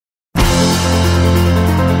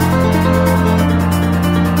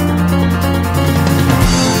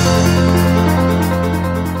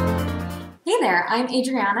there, I'm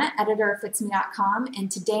Adriana, editor of fitsmi.com, and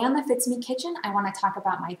today on the Fitsmi Kitchen, I want to talk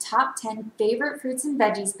about my top 10 favorite fruits and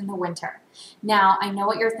veggies in the winter. Now, I know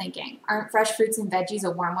what you're thinking. Aren't fresh fruits and veggies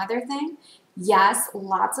a warm weather thing? Yes,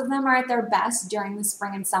 lots of them are at their best during the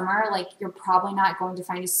spring and summer. Like, you're probably not going to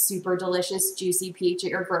find a super delicious, juicy peach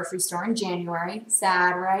at your grocery store in January.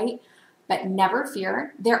 Sad, right? But never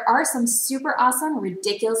fear, there are some super awesome,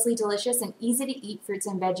 ridiculously delicious, and easy to eat fruits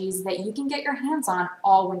and veggies that you can get your hands on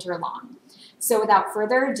all winter long. So without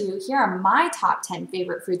further ado, here are my top 10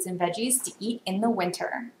 favorite fruits and veggies to eat in the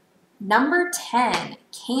winter. Number 10,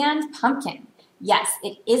 canned pumpkin. Yes,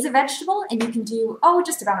 it is a vegetable and you can do,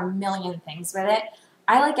 just about a million things with it.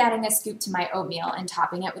 I like adding a scoop to my oatmeal and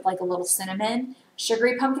topping it with like a little cinnamon.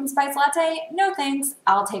 Sugary pumpkin spice latte? No thanks.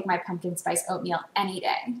 I'll take my pumpkin spice oatmeal any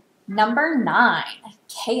day. Number 9,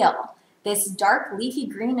 kale. This dark leafy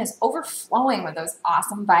green is overflowing with those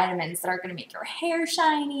awesome vitamins that are going to make your hair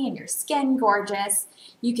shiny and your skin gorgeous.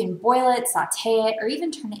 You can boil it, saute it, or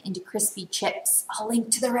even turn it into crispy chips. I'll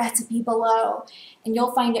link to the recipe below. And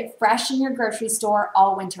you'll find it fresh in your grocery store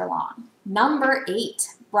all winter long. Number 8,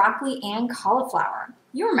 broccoli and cauliflower.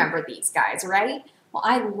 You remember these guys, right? Well,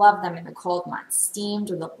 I love them in the cold months,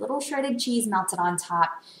 steamed with a little shredded cheese melted on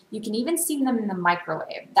top. You can even steam them in the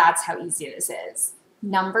microwave. That's how easy this is.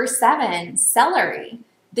 Number 7, celery.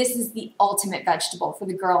 This is the ultimate vegetable for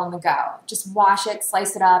the girl on the go. Just wash it,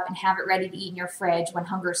 slice it up, and have it ready to eat in your fridge when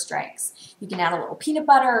hunger strikes. You can add a little peanut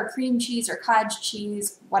butter or cream cheese or cottage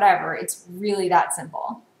cheese, whatever. It's really that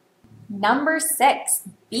simple. Number 6,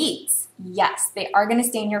 beets. Yes, they are going to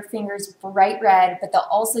stain your fingers bright red, but they'll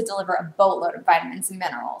also deliver a boatload of vitamins and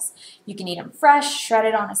minerals. You can eat them fresh,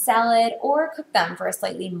 shredded on a salad, or cook them for a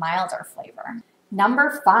slightly milder flavor.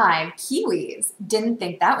 Number 5, kiwis. Didn't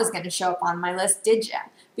think that was going to show up on my list, did ya?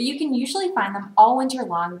 But you can usually find them all winter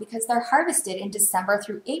long because they're harvested in December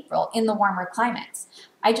through April in the warmer climates.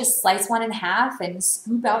 I just slice one in half and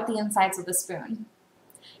scoop out the insides with a spoon.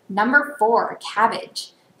 Number 4,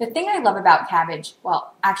 cabbage. The thing I love about cabbage,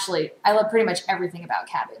 well, actually, I love pretty much everything about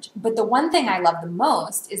cabbage, but the one thing I love the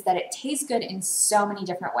most is that it tastes good in so many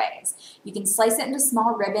different ways. You can slice it into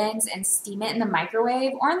small ribbons and steam it in the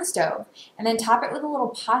microwave or on the stove, and then top it with a little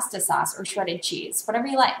pasta sauce or shredded cheese, whatever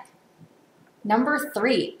you like. Number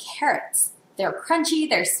 3, carrots. They're crunchy,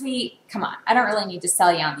 they're sweet. Come on, I don't really need to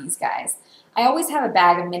sell you on these guys. I always have a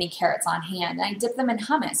bag of mini carrots on hand, and I dip them in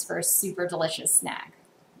hummus for a super delicious snack.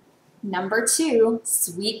 Number 2,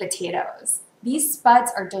 sweet potatoes. These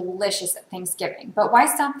spuds are delicious at Thanksgiving, but why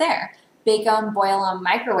stop there? Bake them, boil them,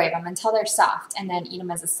 microwave them until they're soft, and then eat them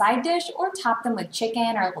as a side dish or top them with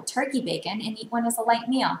chicken or a little turkey bacon and eat one as a light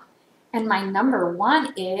meal. And my number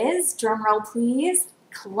 1 is, drumroll please,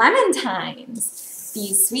 clementines.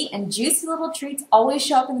 These sweet and juicy little treats always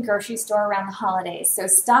show up in the grocery store around the holidays, so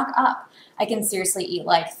stock up. I can seriously eat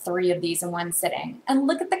like 3 of these in one sitting. And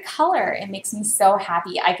look at the color. It makes me so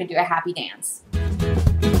happy I could do a happy dance.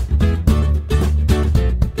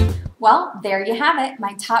 Well, there you have it,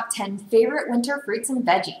 my top 10 favorite winter fruits and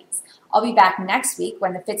veggies. I'll be back next week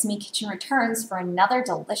when the Fitsmi Kitchen returns for another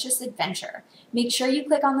delicious adventure. Make sure you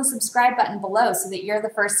click on the subscribe button below so that you're the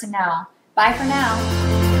first to know. Bye for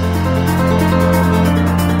now.